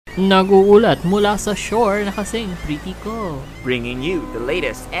Naguulat mula sa shore na kasing pretty ko. Bringing you the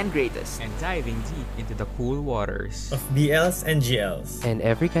latest and greatest. And diving deep into the cool waters of BLs and GLs. And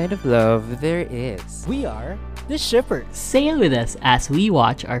every kind of love there is. We are the Shippers. Sail with us as we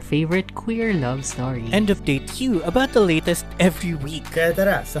watch our favorite queer love stories. And update you about the latest every week. Kaya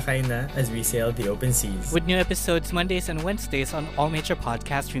tara, sakay na as we sail the open seas. With new episodes Mondays and Wednesdays on all major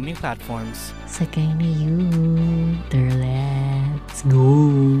podcast streaming platforms. Sakay na you. Let's go.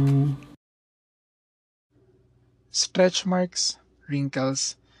 Stretch marks,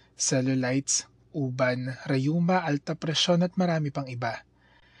 wrinkles, cellulites, uban, rayuma, alta presyon at marami pang iba.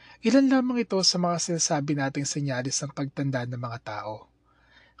 Ilan lamang ito sa mga sinasabi nating senyalis ng pagtanda ng mga tao.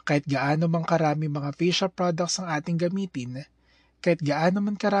 Kahit gaano man karami mga facial products ang ating gamitin, kahit gaano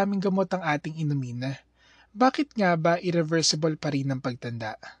man karaming gamot ang ating inumin, bakit nga ba irreversible pa rin ang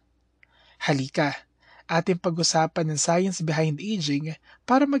pagtanda? Halika, ating pag-usapan ng science behind aging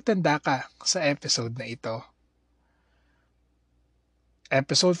para magtanda ka sa episode na ito.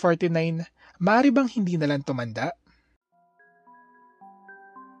 Episode 49, maaari bang hindi na lang tumanda?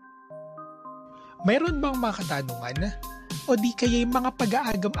 Mayroon bang mga katanungan o di kaya'y mga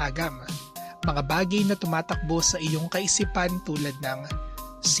pag-aagam-agam? Mga bagay na tumatakbo sa iyong kaisipan tulad ng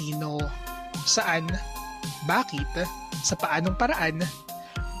sino, saan, bakit, sa paanong paraan,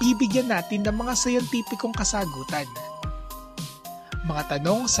 bibigyan natin ng mga scientificong kasagutan. Mga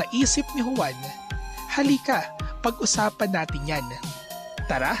tanong sa isip ni Juan, halika, pag-usapan natin yan.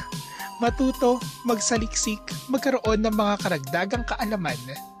 Tara, matuto, magsaliksik, magkaroon ng mga karagdagang kaalaman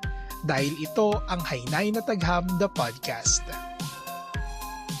dahil ito ang Hainay na Tagham the Podcast.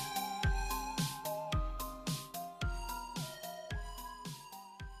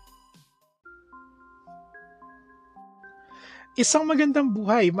 Isang magandang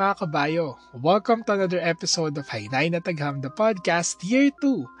buhay mga kabayo. Welcome to another episode of Hainay na Tagham the Podcast Year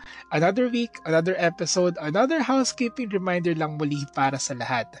 2. Another week, another episode, another housekeeping reminder lang muli para sa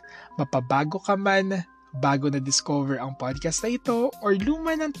lahat. Mapabago ka man, bago na-discover ang podcast na ito, or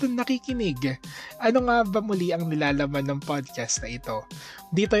luma nang nakikinig, ano nga ba muli ang nilalaman ng podcast na ito?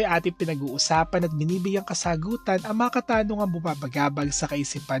 Dito ay ating pinag-uusapan at binibigyang kasagutan ang mga katanungang bumabagabag sa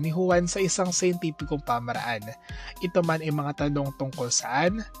kaisipan ni Juan sa isang scientificong pamaraan. Ito man ay mga tanong tungkol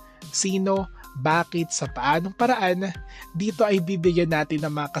saan, sino, bakit, sa paanong paraan, dito ay bibigyan natin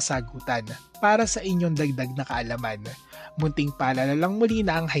ng mga kasagutan para sa inyong dagdag na kaalaman. Munting paalala lang muli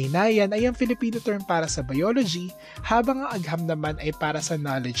na ang Hainayan ay ang Filipino term para sa biology, habang ang agham naman ay para sa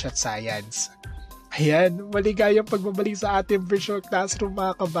knowledge at science. Ayan, maligayang pagbabalik sa ating virtual classroom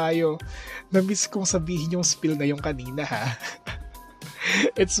mga kabayo. Na-miss kong sabihin yung spill na yung kanina ha.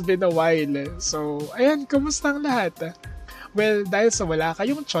 It's been a while. So, ayan, kamusta ang lahat? Well, dahil sa wala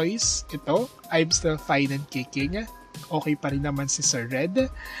kayong choice, ito, I'm still fine and kicking. Okay pa rin naman si Sir Red.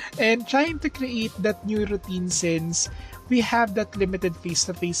 And trying to create that new routine since we have that limited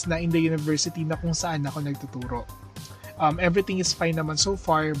face-to-face na in the university na kung saan ako nagtuturo. Everything is fine naman so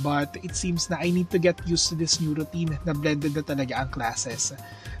far, but it seems na I need to get used to this new routine na blended na talaga ang classes.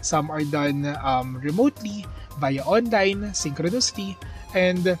 Some are done remotely, via online, synchronously,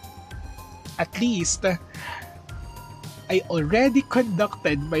 and at least I already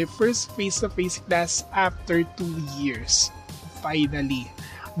conducted my first face-to-face class after 2 years. Finally.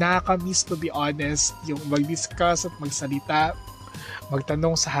 Nakakamiss, to be honest, yung mag-discuss at magsalita,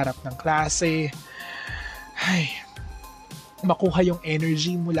 magtanong sa harap ng klase. Ay, makuha yung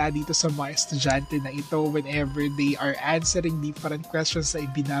energy mula dito sa mga estudyante na ito whenever they are answering different questions na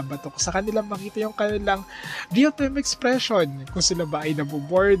ibinabato ko sa kanila, makita yung kanilang real-time expression kung sila ba ay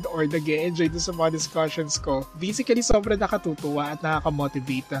naboboard or nag-e-enjoy doon sa mga discussions ko. Basically, sobrang nakatutuwa at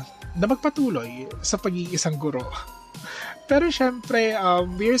nakakamotivate na magpatuloy sa pag-iisang guro. Pero syempre,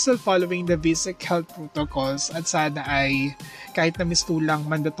 we're still following the basic health protocols at sana ay kahit na mistulang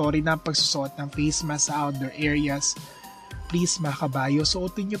mandatory na ang pagsusuot ng face mask sa outdoor areas. Please mga kabayo,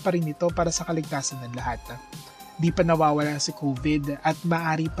 suotin nyo pa rin ito para sa kaligtasan ng lahat. Di pa nawawala si COVID at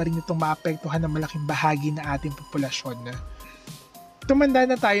maaari pa rin itong maapektuhan ng malaking bahagi ng ating populasyon. Tumanda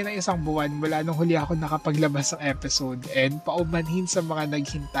na tayo ng isang buwan mula nung huli ako nakapaglabas ng episode and paumanhin sa mga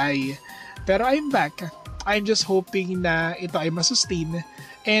naghintay. Pero I'm back. I'm just hoping na ito ay masustain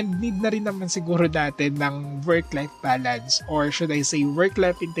and need na rin naman siguro natin ng work-life balance or should I say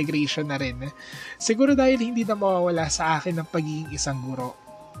work-life integration na rin. Siguro dahil hindi na mawawala sa akin ang pagiging isang guro.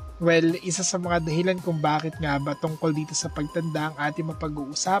 Well, isa sa mga dahilan kung bakit nga ba tungkol dito sa pagtanda ang ating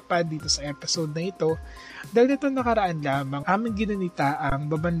mapag-uusapan dito sa episode na ito dahil ito nakaraan lamang aming ginanita ang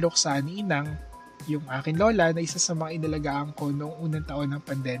babanlok sa ni Inang, yung aking lola na isa sa mga inalagaan ko noong unang taon ng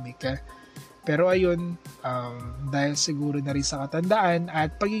pandemic. Pero ayun, dahil siguro na rin sa katandaan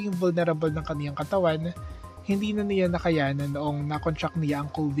at pagiging vulnerable ng kaniyang katawan, hindi na niya nakayanan noong na-contract niya ang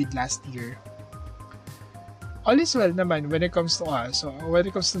COVID last year. All is well naman when it comes to us, so when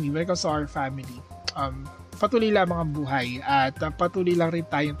it comes to me, when it comes to our family. Patuloy lamang ang buhay at patuloy lang rin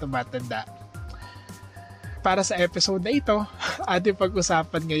tayong tumatanda. Para sa episode na ito, ating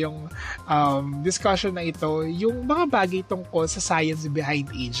pag-usapan ngayong discussion na ito, yung mga bagay tungkol sa science behind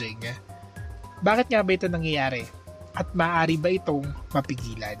aging. Bakit nga ba ito nangyayari? At maaari ba itong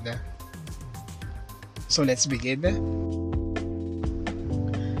mapigilan? So let's begin.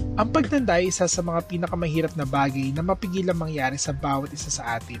 Ang pagtanda ay isa sa mga pinakamahirap na bagay na mapigilan mangyari sa bawat isa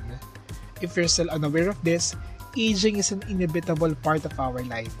sa atin. If you're still unaware of this, aging is an inevitable part of our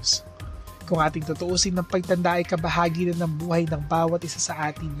lives. Kung ating tutuusin ng pagtanda ay kabahagi na ng buhay ng bawat isa sa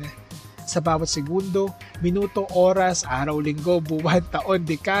atin. Sa bawat segundo, minuto, oras, araw, linggo, buwan, taon,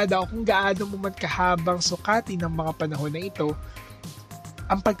 dekada o kung gaano mo man kahabang sukatin ng mga panahon na ito,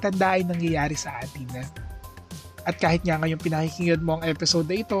 ang pagtanda ay nangyayari sa atin. At kahit nga ngayon pinakikinggan mo ang episode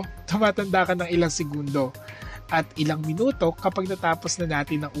na ito, tumatanda ka ng ilang segundo at ilang minuto kapag natapos na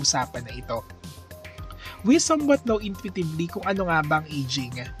natin ang usapan na ito. We somewhat know intuitively kung ano nga ba ang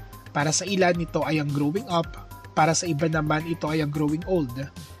aging. Para sa ilan, ito ay ang growing up. Para sa iba naman, ito ay ang growing old.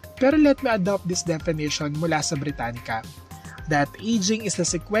 Pero let me adopt this definition mula sa Britannica. That aging is the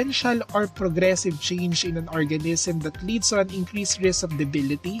sequential or progressive change in an organism that leads to an increased risk of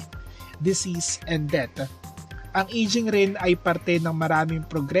debility, disease, and death. Ang aging rin ay parte ng maraming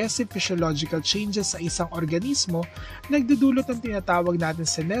progressive physiological changes sa isang organismo na nagdudulot ng tinatawag natin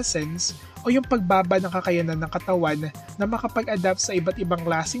senescence o yung pagbaba ng kakayanan ng katawan na makapag-adapt sa iba't ibang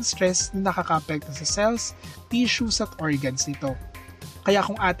klaseng stress na nakakapekto sa cells, tissues at organs nito. Kaya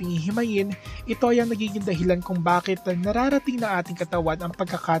kung ating hihimayin, ito ay ang nagiging dahilan kung bakit nararating na ating katawan ang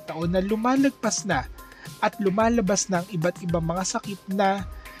pagkakataon na lumalagpas na at lumalabas na ang iba't ibang mga sakit na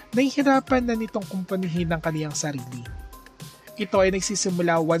nahihirapan na nitong kumpanihin ng kaniyang sarili. Ito ay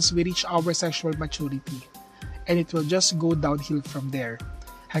nagsisimula once we reach our sexual maturity, and it will just go downhill from there,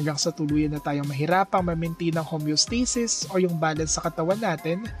 hanggang sa tuluyan na tayong mahirapang ma-maintain ang homeostasis o yung balance sa katawan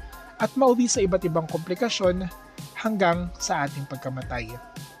natin at mauwi sa iba't ibang komplikasyon hanggang sa ating pagkamatay.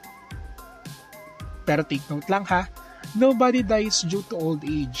 Pero take note lang ha, nobody dies due to old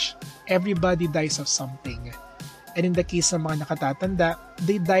age. Everybody dies of something. And in the case ng mga nakatatanda,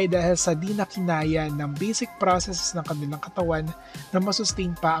 they die dahil sa di na kinaya ng basic processes ng kanilang katawan na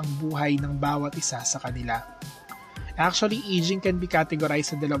masustain pa ang buhay ng bawat isa sa kanila. Actually, aging can be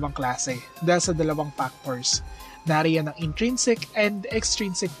categorized sa dalawang klase dahil sa dalawang factors. Nariyan ang intrinsic and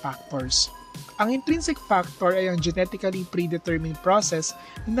extrinsic factors. Ang intrinsic factor ay ang genetically predetermined process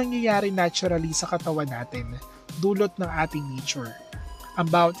na nangyayari naturally sa katawan natin, dulot ng ating nature. Ang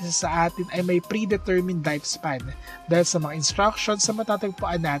bawat isa sa atin ay may predetermined lifespan dahil sa mga instructions na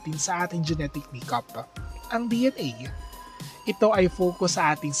matatagpuan natin sa ating genetic makeup. Ang DNA, ito ay focus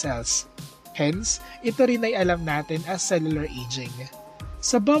sa ating cells. Hence, ito rin ay alam natin as cellular aging.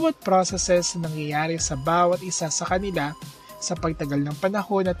 Sa bawat processes na nangyayari sa bawat isa sa kanila, sa pagtagal ng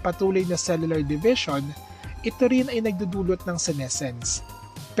panahon at patuloy na cellular division, ito rin ay nagdudulot ng senescence.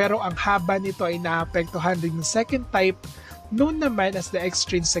 Pero ang haba nito ay naapektuhan rin ng second type known naman as the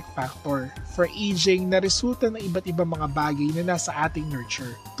extrinsic factor for aging na resulta ng iba't ibang mga bagay na nasa ating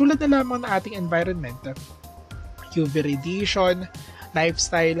nurture. Tulad na lamang ng ating environment, UV radiation,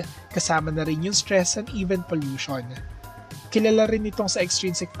 lifestyle, kasama na rin yung stress and even pollution. Kilala rin itong sa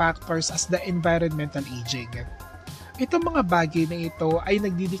extrinsic factors as the environmental aging. Itong mga bagay na ito ay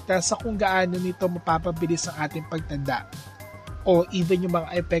nagdidikta sa kung gaano nito mapapabilis ang ating pagtanda o even yung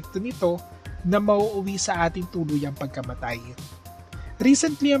mga epekto nito na mauuwi sa ating tuluyang pagkamatay.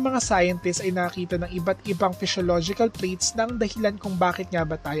 Recently, ang mga scientists ay nakita ng iba't ibang physiological traits na ang dahilan kung bakit nga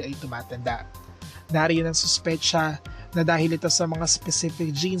ba tayo ay tumatanda. Nariyan ang suspetsya na dahil ito sa mga specific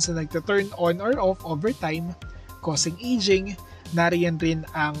genes na nagta-turn on or off over time, causing aging. Nariyan rin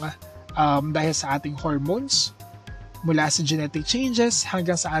ang dahil sa ating hormones, mula sa genetic changes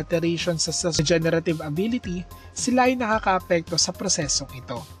hanggang sa alterations sa generative ability, sila ay nakakaapekto sa prosesong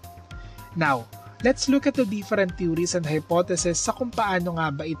ito. Now, let's look at the different theories and hypotheses sa kung paano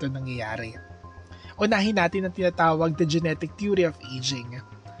nga ba ito nangyayari. Unahin natin ang tinatawag na genetic theory of aging.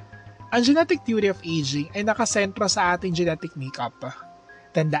 Ang genetic theory of aging ay nakasentro sa ating genetic makeup.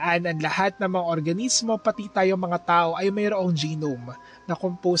 Tandaan, ang lahat ng mga organismo, pati tayo mga tao, ay mayroong genome na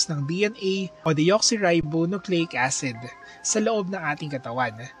composed ng DNA o deoxyribonucleic acid sa loob ng ating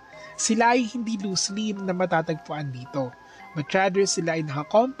katawan. Sila ay hindi loosely na matatagpuan dito, but rather sila ay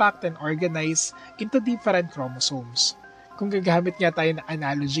nakakompact and organized into different chromosomes. Kung gagamit nga tayo ng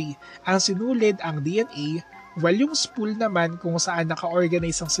analogy, ang sinulid ang DNA, while yung spool naman kung saan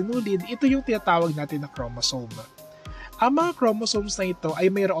naka-organize ang sinulid, ito yung tinatawag natin na chromosome. Ang mga chromosomes na ito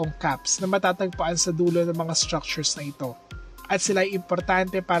ay mayroong caps na matatagpuan sa dulo ng mga structures na ito. At sila ay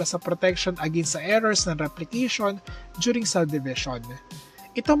importante para sa protection against sa errors ng replication during cell division.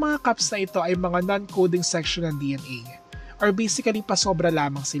 Itong mga caps na ito ay mga non-coding section ng DNA, or basically pasobra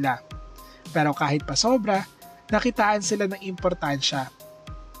lamang sila. Pero kahit pasobra, nakitaan sila ng importansya.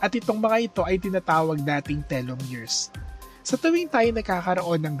 At itong mga ito ay tinatawag nating telomeres. Sa tuwing tayo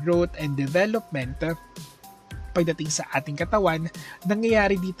nakakaroon ng growth and development, pagdating sa ating katawan,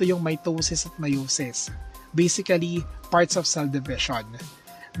 nangyayari dito yung mitosis at meiosis. Basically, parts of cell division.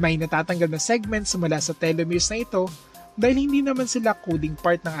 May natatanggal na segments mula sa telomeres na ito dahil hindi naman sila coding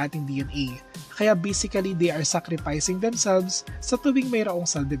part ng ating DNA. Kaya basically, they are sacrificing themselves sa tuwing mayroong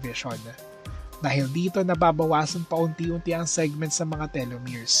cell division. Dahil dito nababawasan paunti-unti ang segments sa mga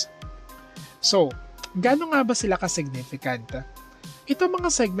telomeres. So, gaano nga ba sila ka-significant? Itong mga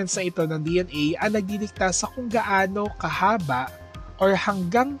segments na ito ng DNA ang nagdidikta sa kung gaano kahaba or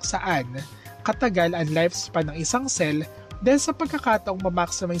hanggang saan katagal ang lifespan ng isang cell dahil sa pagkakataong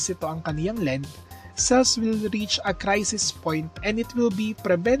ma-maximize ito ang kaniyang length, cells will reach a crisis point and it will be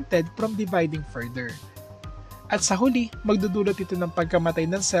prevented from dividing further. At sa huli, magdudulot ito ng pagkamatay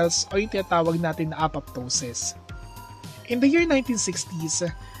ng cells o yung tinatawag natin na apoptosis. In the year 1960s,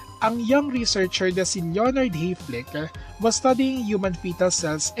 ang young researcher na si Leonard Hayflick was studying human fetal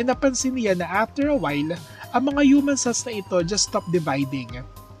cells and napansin niya na after a while, ang mga human cells na ito just stopped dividing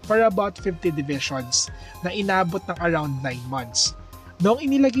for about 50 divisions na inabot ng around 9 months. Noong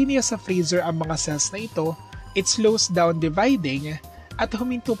inilagay niya sa freezer ang mga cells na ito, it slows down dividing at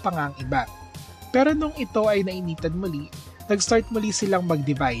huminto pa nga ang iba. Pero nung ito ay nainitan muli, nag-start muli silang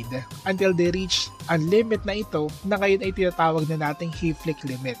mag-divide until they reach ang limit na ito na ngayon ay tinatawag na nating Hayflick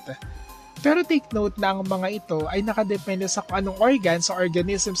limit. Pero take note na ang mga ito ay nakadepende sa kung anong organs o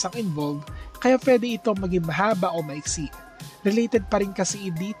organisms ang involved, kaya pwede ito maging mahaba o maiksi. Related pa rin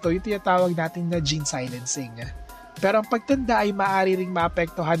kasi dito yung tinatawag natin na gene silencing. Pero ang pagtanda ay maaari ring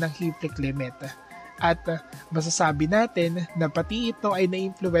maapektuhan ng Hayflick limit. At masasabi natin na pati ito ay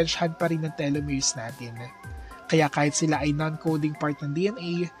na-influensyahan pa rin ng telomeres natin. Kaya kahit sila ay non-coding part ng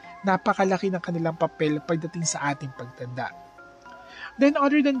DNA, napakalaki ng kanilang papel pagdating sa ating pagtanda. Then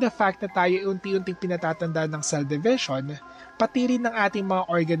other than the fact na tayo unti-unting pinatatanda ng cell division, pati rin ng ating mga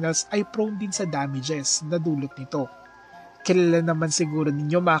organelles ay prone din sa damages na dulot nito. Kilala naman siguro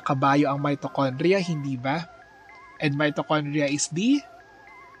ninyo mga kabayo ang mitochondria, hindi ba? And mitochondria is the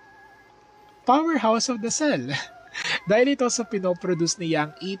powerhouse of the cell. Dahil ito sa pinoproduce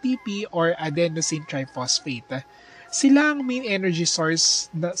niyang ATP or adenosine triphosphate. Sila ang main energy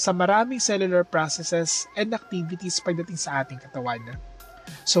source sa maraming cellular processes and activities pagdating sa ating katawan.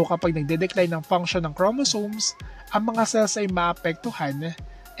 So kapag nagde-decline ng function ng chromosomes, ang mga cells ay maapektuhan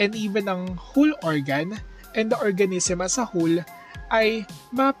and even ang whole organ and the organism as a whole ay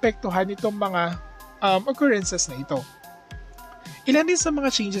maapektuhan itong mga occurrences na ito. Ilan din sa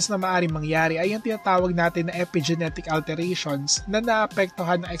mga changes na maaaring mangyari ay ang tinatawag natin na epigenetic alterations na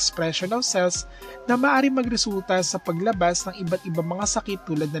naapektuhan ng expression of cells na maaaring magresulta sa paglabas ng iba't ibang mga sakit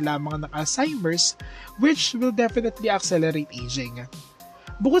tulad na lamang ng Alzheimer's, which will definitely accelerate aging.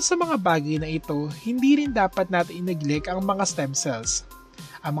 Bukod sa mga bagay na ito, hindi rin dapat natin i-neglect ang mga stem cells.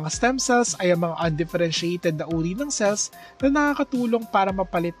 Ang mga stem cells ay ang mga undifferentiated na uri ng cells na nakakatulong para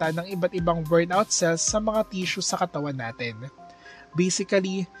mapalitan ng iba't ibang burnout cells sa mga tissues sa katawan natin.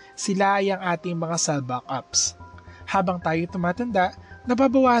 Basically, sila ay ang ating mga cell backups. Habang tayo tumatanda,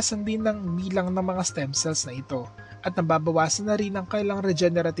 nababawasan din ng bilang ng mga stem cells na ito at nababawasan na rin ang kailang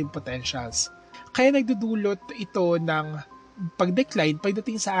regenerative potentials. Kaya nagdudulot ito ng pag-decline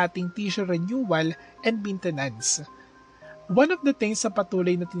pagdating sa ating tissue renewal and maintenance. One of the things sa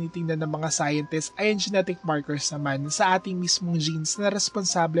patuloy na tinitingnan ng mga scientists ay ang genetic markers naman sa ating mismong genes na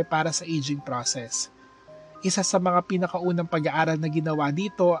responsable para sa aging process. Isa sa mga pinakaunang pag-aaral na ginawa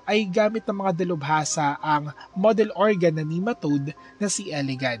dito ay gamit ng mga dalubhasa ang model organ na nematode na C.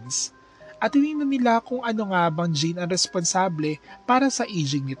 elegans. At tinignan nila kung ano nga bang gene ang responsable para sa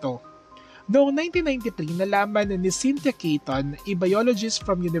aging nito. Noong 1993, nalaman ni Cynthia Caton, a biologist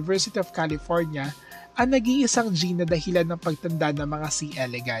from University of California, ang nag-iisang gene na dahilan ng pagtanda ng mga C.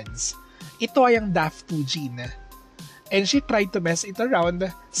 elegans. Ito ay ang DAF2 gene. And she tried to mess it around,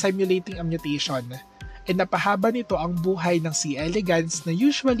 simulating a mutation. And napahaba nito ang buhay ng C. elegans na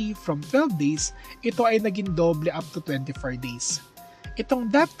usually from 12 days, ito ay naging doble up to 24 days.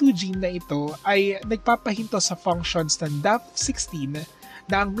 Itong DAF2 gene na ito ay nagpapahinto sa functions ng DAF16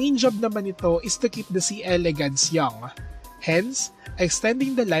 na ang main job naman nito is to keep the C. elegans young. hence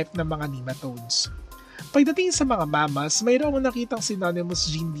extending the life ng mga nematodes. Pagdating sa mga mammals, mayroong nakitang synonymous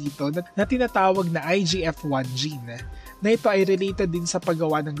gene dito na tinatawag na IGF-1 gene, na ito ay related din sa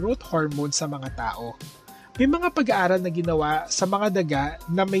paggawa ng growth hormone sa mga tao. May mga pag-aaral na ginawa sa mga daga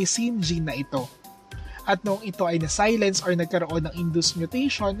na may same gene na ito. At noong ito ay na-silence or nagkaroon ng induced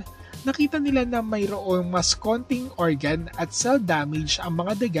mutation, nakita nila na mayroong mas konting organ at cell damage ang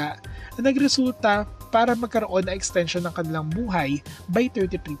mga daga na nagresulta para magkaroon ng extension ng kanilang buhay by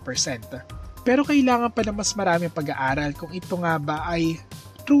 33%. Pero kailangan pa na mas maraming pag-aaral kung ito nga ba ay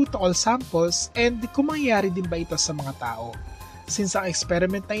true to all samples and kung mangyayari din ba ito sa mga tao. Since ang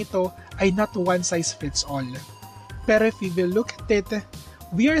experiment na ito ay not one size fits all. Pero if we will look at it,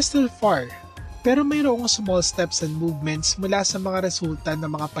 we are still far. Pero mayroong small steps and movements mula sa mga resulta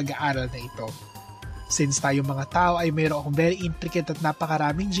ng mga pag-aaral na ito. Since tayo mga tao ay mayroong very intricate at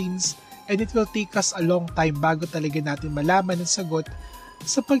napakaraming genes, and it will take us a long time bago talaga natin malaman ang sagot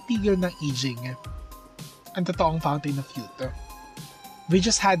sa pagtigil ng aging. Ang totoong fountain of youth. We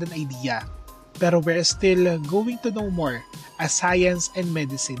just had an idea, pero we're still going to know more as science and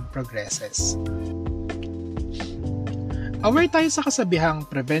medicine progresses. Aware tayo sa kasabihang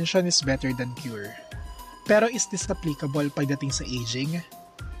prevention is better than cure. Pero is this applicable pagdating sa aging?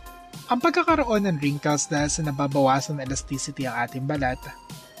 Ang pagkakaroon ng wrinkles dahil sa nababawasan ng elasticity ang ating balat,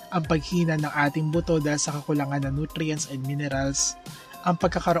 ang paghina ng ating buto dahil sa kakulangan ng nutrients and minerals, ang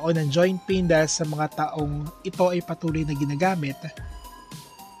pagkakaroon ng joint pain dahil sa mga taong ito ay patuloy na ginagamit,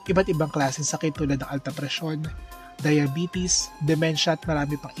 iba't ibang klaseng sakit tulad ng alta presyon, diabetes, dementia at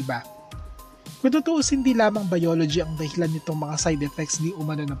marami pang iba. Kung tutuusin, di lamang biology ang dahilan nitong mga side effects di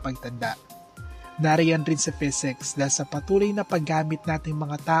umano ng pagtanda. Nariyan rin sa physics dahil sa patuloy na paggamit nating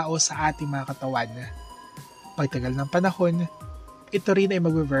mga tao sa ating mga katawan. Pagtagal ng panahon, ito rin ay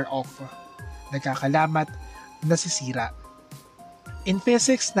mag-wear off, nagkakalamat, nasisira. In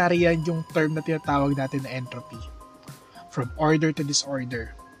physics, nariyan yung term na tinatawag natin na entropy. From order to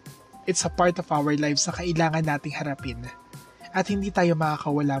disorder. It's a part of our lives na kailangan nating harapin at hindi tayo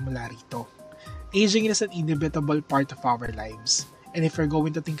makakawala mula rito. Aging is an inevitable part of our lives. And if we're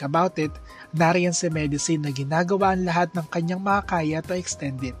going to think about it, nariyan sa medicine na ginagawa ang lahat ng kanyang makakaya to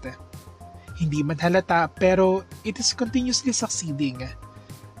extend it. Hindi man halata, pero it is continuously succeeding.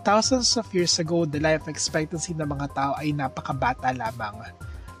 Thousands of years ago, the life expectancy ng mga tao ay napakabata lamang.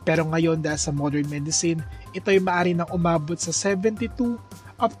 Pero ngayon dahil sa modern medicine, ito ay maaari nang umabot sa 72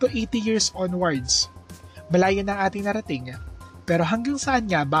 up to 80 years onwards. Malayo na ating narating, pero hanggang saan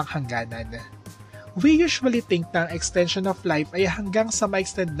nga ba ang hangganan? We usually think na ang extension of life ay hanggang sa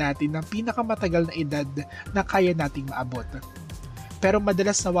ma-extend natin ng pinakamatagal na edad na kaya nating maabot. Pero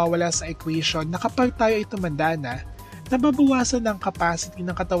madalas nawawala sa equation na kapag tayo ay tumanda na, nababawasan ang capacity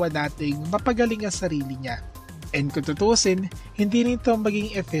ng katawan nating mapagaling ang sarili niya. And kung tutusin, hindi rin ito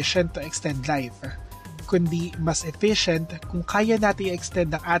maging efficient to extend life, kundi mas efficient kung kaya natin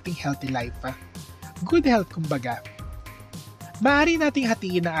i-extend ang ating healthy life. Good health kumbaga. Maaari nating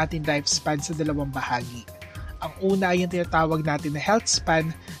hatiin ang ating lifespan sa dalawang bahagi. Ang una ay yung tinatawag natin na health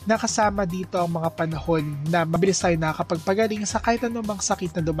span na kasama dito ang mga panahon na mabilis tayo nakakapagpagaling sa kahit anumang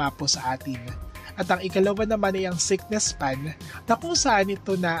sakit na dumapo sa atin. At ang ikalawa naman ay ang sickness span na kung saan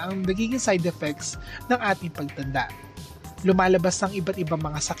ito na ang nagiging side effects ng ating pagtanda. Lumalabas ng iba't ibang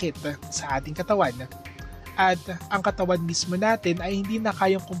mga sakit sa ating katawan. At ang katawan mismo natin ay hindi na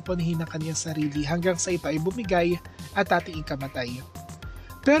kayang kumpunihin ng kanyang sarili hanggang sa ito ay bumigay at ating ikamatay.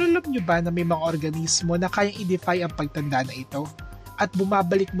 Pero alam nyo ba na may mga organismo na kayang i-defy ang pagtanda na ito at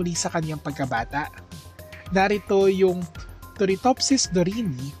bumabalik muli sa kanyang pagkabata? Narito yung Turritopsis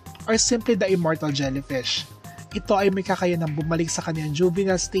dorini or simply the immortal jellyfish. Ito ay may kakayanang bumalik sa kanyang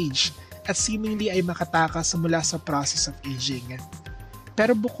juvenile stage at seemingly ay makatakas mula sa process of aging.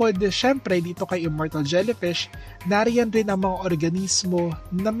 Pero bukod syempre dito kay immortal jellyfish, nariyan rin ang mga organismo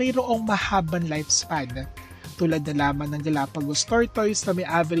na mayroong mahabang lifespan. Tulad na lamang ng Galapagos tortoise na may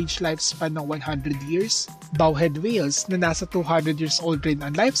average lifespan ng 100 years, bowhead whales na nasa 200 years old rin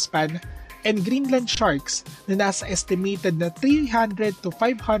ang lifespan, and Greenland sharks na nasa estimated na 300 to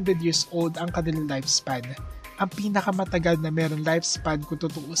 500 years old ang kanilang lifespan. Ang pinakamatagal na merong lifespan kung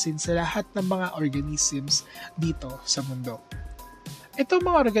tutuusin sa lahat ng mga organisms dito sa mundo. Itong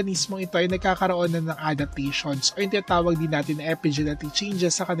mga organismong ito ay nagkakaroon na ng adaptations o yung tinatawag din natin na epigenetic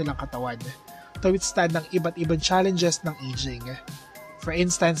changes sa kanilang katawan to withstand ng iba't ibang challenges ng aging. For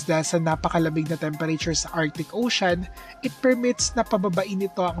instance, dahil sa napakalamig na temperature sa Arctic Ocean, it permits na pababain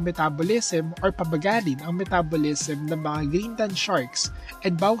nito ang metabolism or pabagalin ang metabolism ng mga Greenland sharks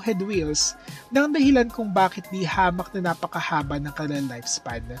and bowhead whales nang dahilan kung bakit di hamak na napakahaba ng kanilang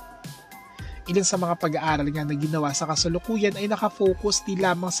lifespan. Ilan sa mga pag-aaral nga na ginawa sa kasalukuyan ay nakafocus di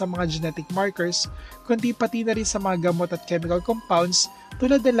lamang sa mga genetic markers, kundi pati na rin sa mga gamot at chemical compounds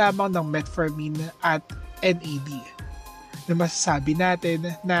tulad na lamang ng metformin at NAD. Na masasabi natin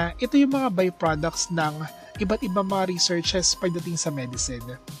na ito yung mga byproducts ng iba't ibang mga researches pagdating sa medicine.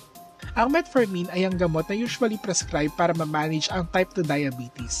 Ang metformin ay ang gamot na usually prescribed para ma-manage ang type 2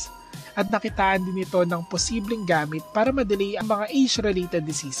 diabetes. At nakitaan din ito ng posibleng gamit para madelay ang mga age-related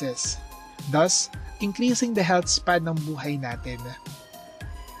diseases, thus increasing the health span ng buhay natin.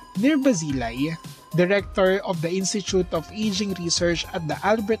 Nir Bazilay, Director of the Institute of Aging Research at the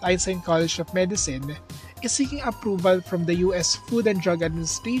Albert Einstein College of Medicine, is seeking approval from the US Food and Drug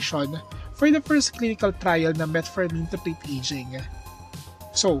Administration for the first clinical trial ng metformin to treat aging.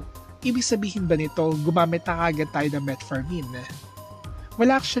 So, ibig sabihin ba nito gumamit na agad tayo ng metformin?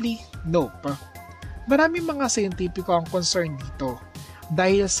 Well, actually, nope. Maraming mga scientifico ang concern dito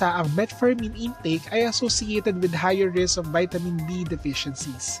dahil sa ang metformin intake ay associated with higher risk of vitamin B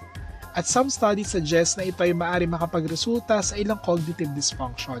deficiencies. At some studies suggest na ito ay maaari makapagresulta sa ilang cognitive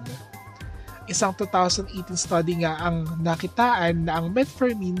dysfunction. Isang 2018 study nga ang nakitaan na ang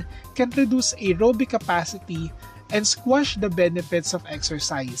metformin can reduce aerobic capacity and squash the benefits of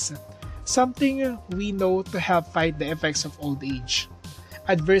exercise, something we know to help fight the effects of old age,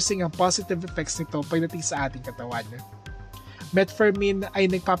 adversing ang positive effects nito pagdating sa ating katawan. Metformin ay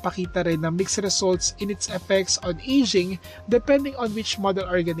nagpapakita rin ng mixed results in its effects on aging depending on which model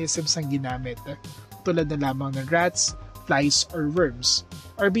organisms ang ginamit, tulad na lamang ng rats, flies, or worms,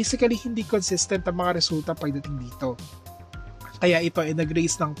 or basically hindi consistent ang mga resulta pagdating dito. Kaya ito ay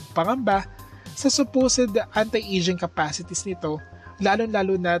nag-raise ng pangamba sa supposed anti-aging capacities nito,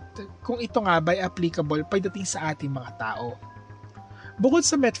 lalo-lalo na kung ito nga ba ay applicable pagdating sa ating mga tao. Bukod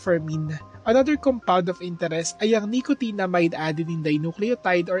sa metformin, another compound of interest ay ang nicotinamide adenine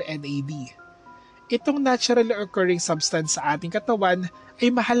dinucleotide or NAD. Itong naturally occurring substance sa ating katawan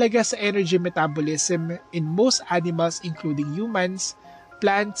ay mahalaga sa energy metabolism in most animals including humans,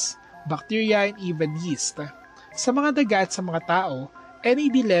 plants, bacteria, and even yeast. Sa mga daga at sa mga tao,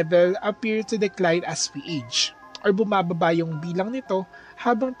 NAD level appear to decline as we age, or bumababa yung bilang nito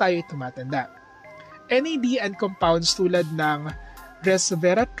habang tayo tumatanda. NAD and compounds tulad ng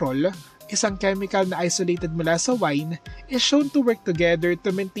resveratrol, isang chemical na isolated mula sa wine, is shown to work together to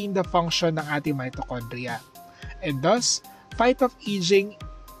maintain the function ng ating mitochondria, and thus fight off aging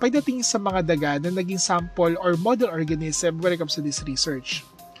pagdating sa mga daga na naging sample or model organism when it comes to this research.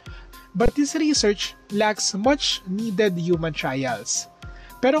 But this research lacks much needed human trials.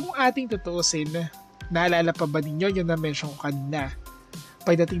 Pero kung ating tutuusin, naalala pa ba ninyo yung na-mention ko kanina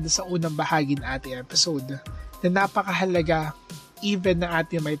pagdating sa unang bahagi ng ating episode na napakahalaga even ng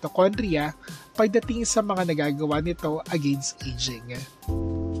ating mitochondria pagdating sa mga nagagawa nito against aging.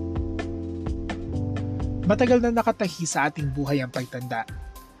 Matagal na nakatahi sa ating buhay ang pagtanda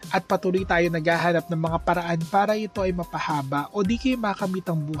at patuloy tayo naghahanap ng mga paraan para ito ay mapahaba o di kayo makamit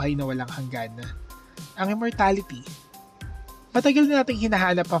ang buhay na walang hanggan. Ang immortality. Matagal na nating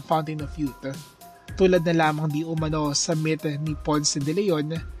hinahanap ang Fountain of Youth, tulad na lamang di umano sa myth ni Ponce de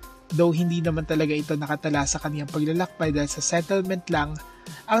Leon, though hindi naman talaga ito nakatala sa kaniyang paglalakbay dahil sa settlement lang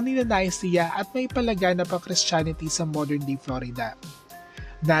ang ninanais niya at may palaganap ang Christianity sa modern-day Florida.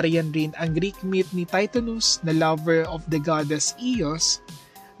 Nariyan rin ang Greek myth ni Titanus na lover of the goddess Eos,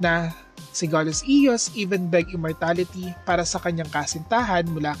 na si goddess Eos even begged immortality para sa kanyang kasintahan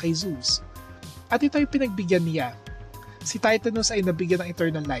mula kay Zeus. At ito ay pinagbigyan niya. Si Titanus ay nabigyan ng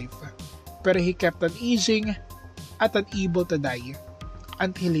eternal life, pero he kept on aging at unable to die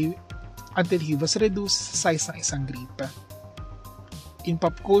until he was reduced sa size ng isang grape. In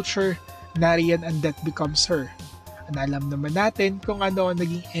pop culture, nariyan ang death becomes her. Alam naman natin kung ano ang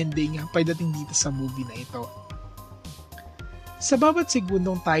naging ending pagdating dito sa movie na ito. Sa bawat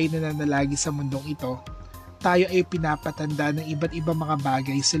segundong tayo nananalagi sa mundong ito, tayo ay pinapatanda ng iba't ibang mga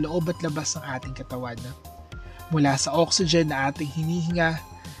bagay sa loob at labas ng ating katawan. Mula sa oxygen na ating hinihinga,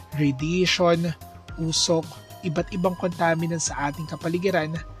 radiation, usok, iba't ibang contaminants sa ating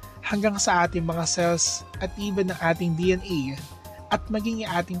kapaligiran, hanggang sa ating mga cells at even ng ating DNA at maging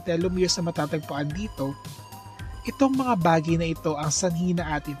yung ating telomeres na matatagpuan dito, itong mga bagay na ito ang sanhi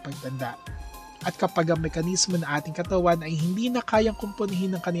na ating pagtanda. At kapag ang mekanismo ng ating katawan ay hindi na kayang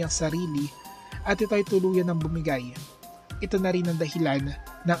kumpunihin ng kaniyang sarili at ito ay tuluyan ng bumigay, ito na rin ang dahilan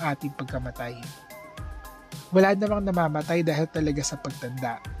ng ating pagkamatay. Wala namang namamatay dahil talaga sa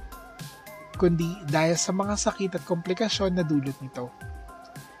pagtanda, kundi dahil sa mga sakit at komplikasyon na dulot nito.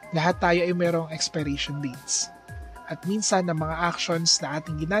 Lahat tayo ay mayroong expiration dates. At minsan ang mga actions na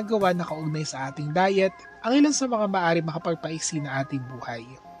ating ginagawa na kaugnay sa ating diet ang ilan sa mga maaari makapagpaiksi na ating buhay.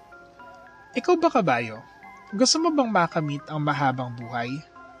 Ikaw ba, kabayo? Gusto mo bang makamit ang mahabang buhay?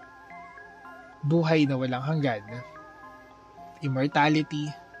 Buhay na walang hanggan?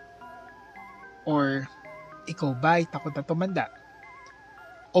 Immortality? Or ikaw ba ay takot na tumanda?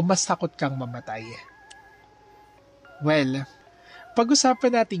 O mas takot kang mamatay? Well,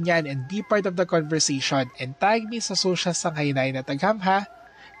 pag-usapan natin yan and be part of the conversation and tag me sa socials ng Hainay na Tagham ha.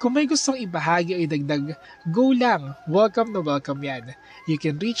 Kung may gustong ibahagi o idagdag, go lang. Welcome na welcome yan. You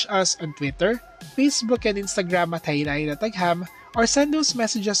can reach us on Twitter, Facebook and Instagram at Hainay na Tagham or send those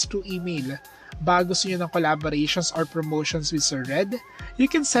messages through email. Baka gusto nyo ng collaborations or promotions with Sir Red, you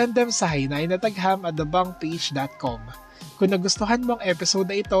can send them sa hainaynatagham@thebunkpage.com. Kung nagustuhan mo ang episode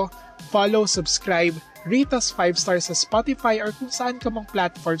na ito, follow, subscribe, rate us 5 stars sa Spotify or kung saan ka mang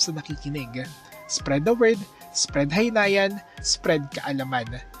platforms na nakikinig. Spread the word, spread Hainayan, spread kaalaman.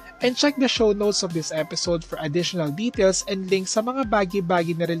 And check the show notes of this episode for additional details and links sa mga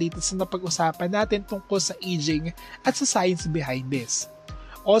bagay-bagay na related sa napag-usapan natin tungkol sa aging at sa science behind this.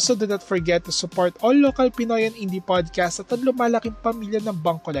 Also, do not forget to support all local Pinoy and indie podcasts at ang lumalaking pamilya ng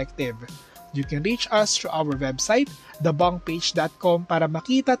Bunk Collective. You can reach us through our website, thebunkpage.com para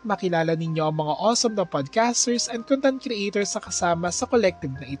makita at makilala ninyo ang mga awesome na podcasters and content creators na kasama sa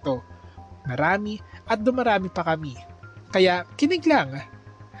collective na ito. Marami at dumarami pa kami. Kaya, kinig lang!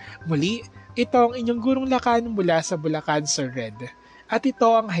 Muli, ito ang inyong gurong lakan mula sa Bulacan, Sir Red. At ito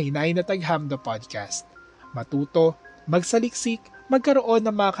ang Hainay na Tagham the Podcast. Matuto, magsaliksik, magkaroon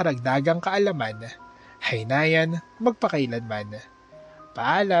ng mga karagdagang kaalaman. Hainayan, magpakailanman.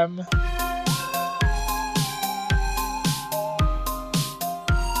 Paalam!